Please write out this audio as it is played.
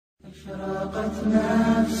أشرقت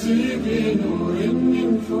نفسي بنور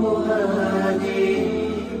من فؤادي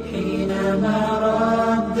حينما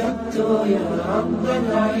رددت يا رب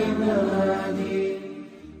العباد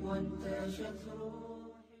وانتشت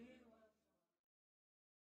روحي.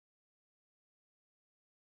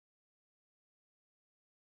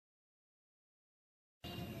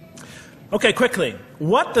 Okay, quickly.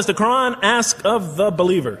 What does the Quran ask of the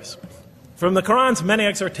believers? From the Quran's many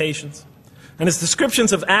exhortations and its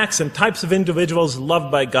descriptions of acts and types of individuals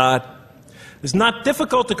loved by God, it's not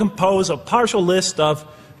difficult to compose a partial list of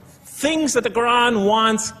things that the Quran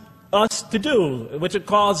wants us to do, which it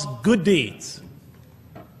calls good deeds,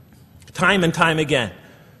 time and time again.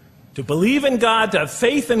 To believe in God, to have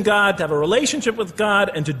faith in God, to have a relationship with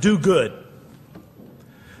God, and to do good.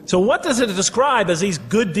 So what does it describe as these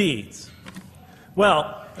good deeds?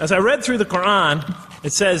 Well, as I read through the Quran,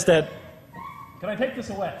 it says that, can I take this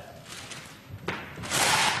away?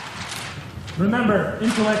 Remember,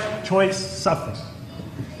 intellect, choice, suffering.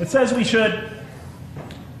 It says we should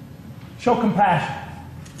show compassion.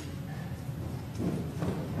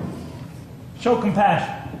 Show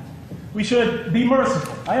compassion. We should be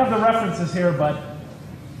merciful. I have the references here, but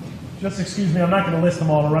just excuse me, I'm not going to list them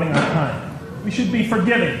all, I'm running out of time. We should be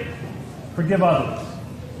forgiving. Forgive others.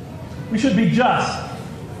 We should be just.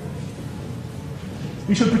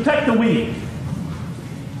 We should protect the weak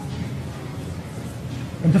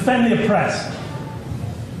and defend the oppressed.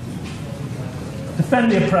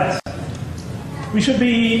 Defend the oppressed. We should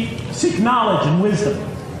seek knowledge and wisdom.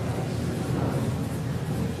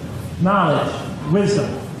 Knowledge, wisdom.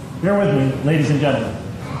 Bear with me, ladies and gentlemen.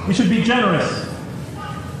 We should be generous,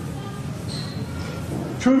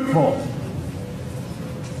 truthful,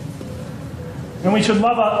 and we should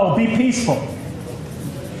be peaceful.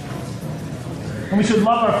 And we should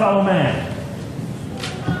love our fellow man.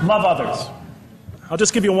 Love others. I'll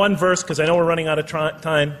just give you one verse because I know we're running out of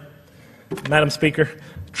time, Madam Speaker.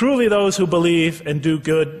 Truly those who believe and do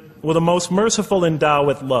good will the most merciful endow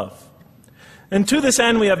with love. And to this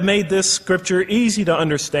end we have made this scripture easy to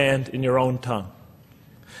understand in your own tongue,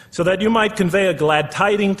 so that you might convey a glad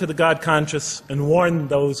tiding to the God-conscious and warn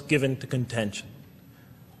those given to contention.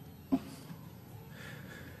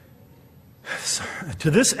 So, to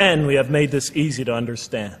this end we have made this easy to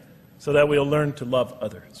understand, so that we'll learn to love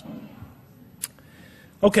others.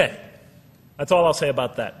 Okay, that's all I'll say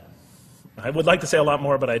about that. I would like to say a lot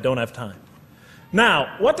more, but I don't have time.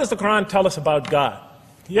 Now, what does the Quran tell us about God?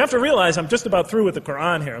 You have to realize I'm just about through with the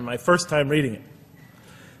Quran here, on my first time reading it.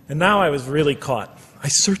 And now I was really caught. I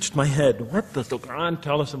searched my head. What does the Quran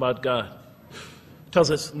tell us about God? It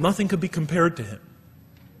tells us nothing could be compared to Him.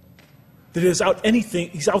 That He's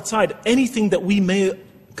outside anything that we may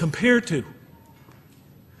compare to.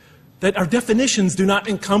 That our definitions do not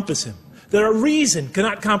encompass Him. That our reason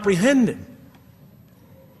cannot comprehend Him.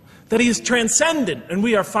 That He is transcendent and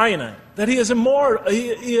we are finite. That He is immortal.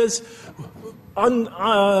 He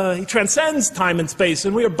transcends time and space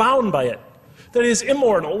and we are bound by it. That He is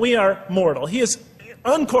immortal, we are mortal. He is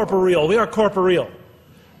uncorporeal, we are corporeal.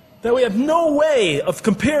 That we have no way of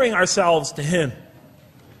comparing ourselves to Him.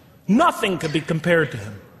 Nothing could be compared to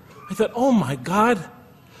Him. I thought, oh my God,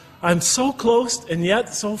 I'm so close and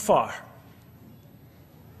yet so far.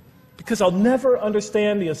 Because I'll never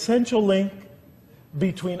understand the essential link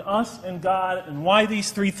between us and God and why these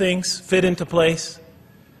three things fit into place.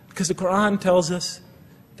 Because the Quran tells us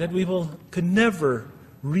that we could never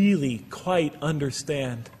really quite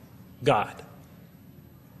understand God.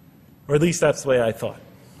 Or at least that's the way I thought.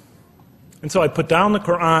 And so I put down the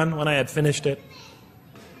Quran when I had finished it.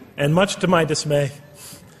 And much to my dismay,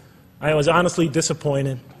 I was honestly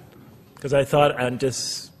disappointed because I thought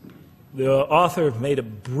the author made a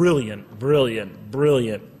brilliant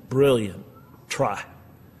try.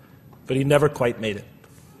 But he never quite made it.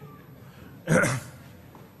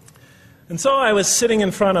 And so I was sitting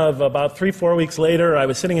in front of, about 3-4 weeks later, I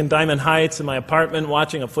was sitting in Diamond Heights in my apartment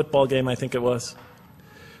watching a football game, I think it was.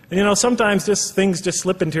 And you know, sometimes things just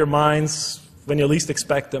slip into your minds when you least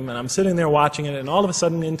expect them. And I'm sitting there watching it, and all of a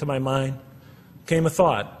sudden into my mind came a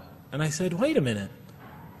thought. And I said, wait a minute.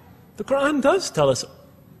 The Quran does tell us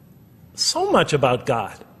so much about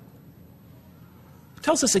God. It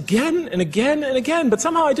tells us again and again and again, but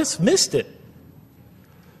somehow I just missed it.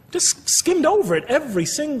 Just skimmed over it every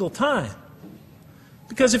single time.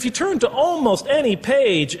 Because if you turn to almost any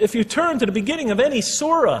page, if you turn to the beginning of any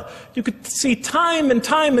surah, you could see time and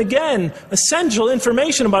time again essential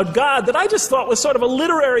information about God that I just thought was sort of a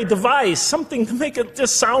literary device, something to make it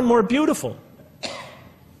just sound more beautiful.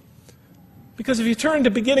 Because if you turn to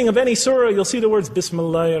the beginning of any surah, you'll see the words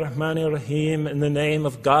Bismillahir Rahmanir Rahim, in the name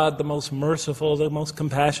of God, the most merciful, the most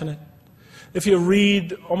compassionate. If you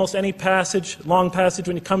read almost any passage, long passage,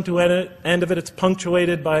 when you come to the end of it, it's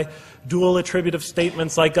punctuated by dual attributive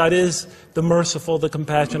statements like God is the merciful, the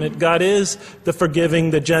compassionate, God is the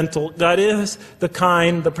forgiving, the gentle, God is the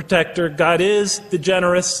kind, the protector, God is the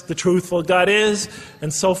generous, the truthful, God is,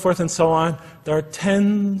 and so forth and so on. There are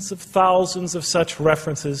tens of thousands of such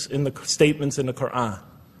references in the statements in the Quran.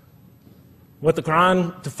 What the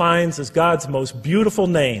Quran defines as God's most beautiful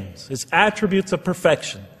names, His attributes of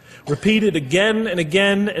perfection, repeated again and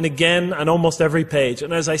again and again on almost every page.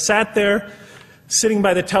 And as I sat there, sitting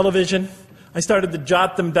by the television, I started to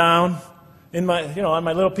jot them down in my, on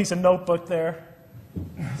my little piece of notebook there.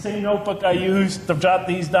 Same notebook I used to jot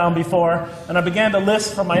these down before. And I began to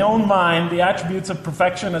list from my own mind the attributes of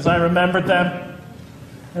perfection as I remembered them.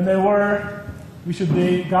 And they were,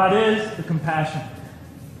 God is the compassionate.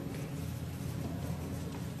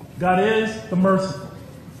 God is the merciful.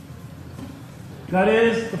 God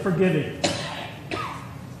is the forgiving.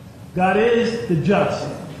 God is the just,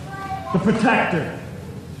 the protector,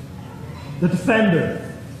 the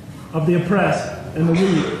defender of the oppressed and the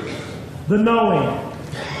weak, the knowing,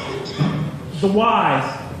 the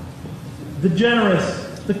wise, the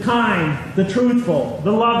generous, the kind, the truthful,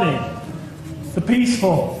 the loving, the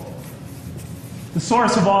peaceful, the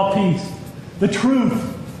source of all peace, the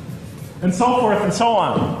truth, and so forth and so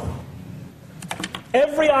on.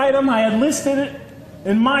 Every item I had listed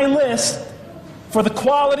in my list for the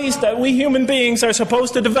qualities that we human beings are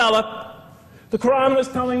supposed to develop, the Quran was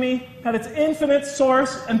telling me had its infinite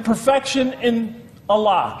source and perfection in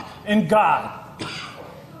Allah, in God.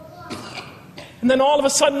 And then all of a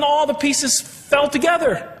sudden, all the pieces fell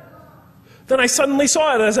together. Then I suddenly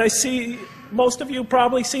saw it, as I see most of you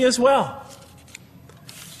probably see as well.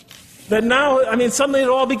 That now, suddenly it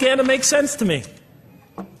all began to make sense to me.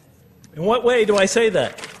 In what way do I say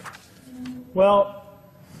that? Well,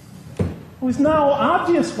 it was now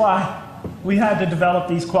obvious why we had to develop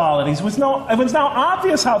these qualities. It was now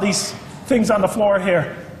obvious how these things on the floor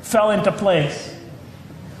here fell into place.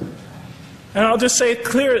 And I'll just say it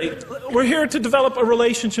clearly. We're here to develop a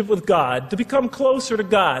relationship with God, to become closer to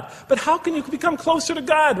God. But how can you become closer to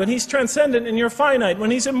God when He's transcendent and you're finite,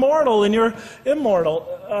 when He's immortal and you're immortal,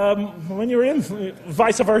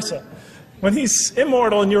 vice versa? When He's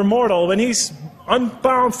immortal and you're mortal, when He's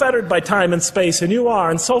unbound, fettered by time and space, and you are,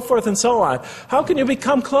 and so forth and so on. How can you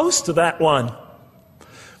become close to that one?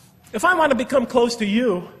 If I want to become close to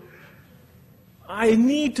you, I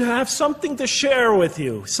need to have something to share with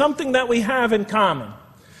you, something that we have in common.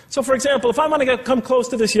 So, for example, if I want to come close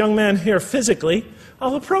to this young man here physically,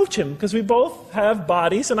 I'll approach him, because we both have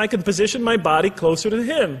bodies, and I can position my body closer to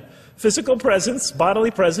him. Physical presence,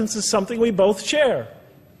 bodily presence, is something we both share.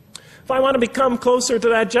 If I want to become closer to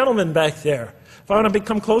that gentleman back there, if I want to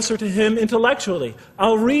become closer to him intellectually,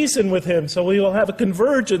 I'll reason with him so we will have a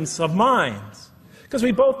convergence of minds, because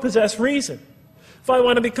we both possess reason. If I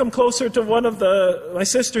want to become closer to one of my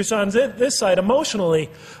sisters on this side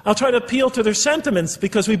emotionally, I'll try to appeal to their sentiments,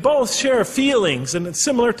 because we both share feelings and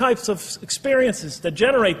similar types of experiences that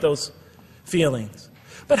generate those feelings.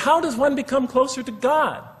 But how does one become closer to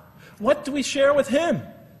God? What do we share with Him?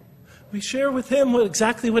 We share with Him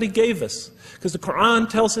exactly what He gave us. Because the Quran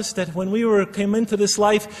tells us that when we came into this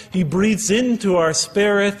life, He breathes into our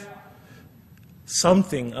spirit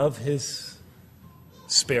something of His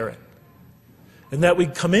Spirit. And that we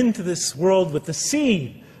come into this world with the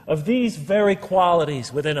seed of these very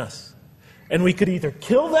qualities within us. And we could either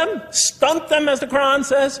kill them, stunt them, as the Quran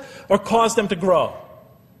says, or cause them to grow.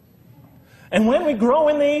 And when we grow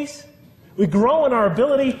in these, we grow in our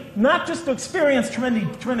ability not just to experience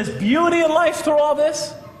tremendous beauty in life through all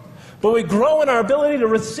this, but we grow in our ability to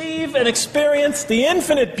receive and experience the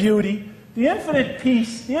infinite beauty, the infinite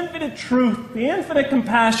peace, the infinite truth, the infinite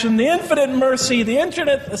compassion, the infinite mercy, the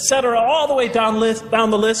infinite, etc., all the way down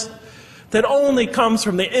the list, that only comes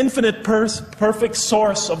from the infinite perfect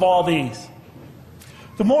source of all these.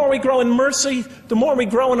 The more we grow in mercy, the more we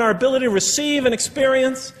grow in our ability to receive and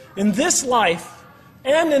experience in this life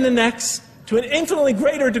and in the next, to an infinitely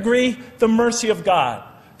greater degree, the mercy of God.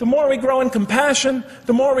 The more we grow in compassion,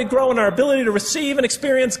 the more we grow in our ability to receive and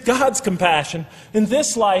experience God's compassion in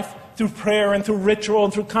this life, through prayer and through ritual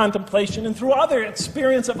and through contemplation and through other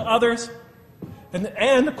experience of others.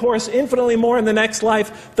 And of course, infinitely more in the next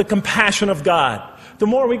life, the compassion of God. The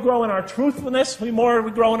more we grow in our truthfulness, the more we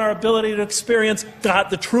grow in our ability to experience God,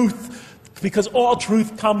 the truth, because all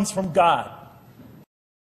truth comes from God.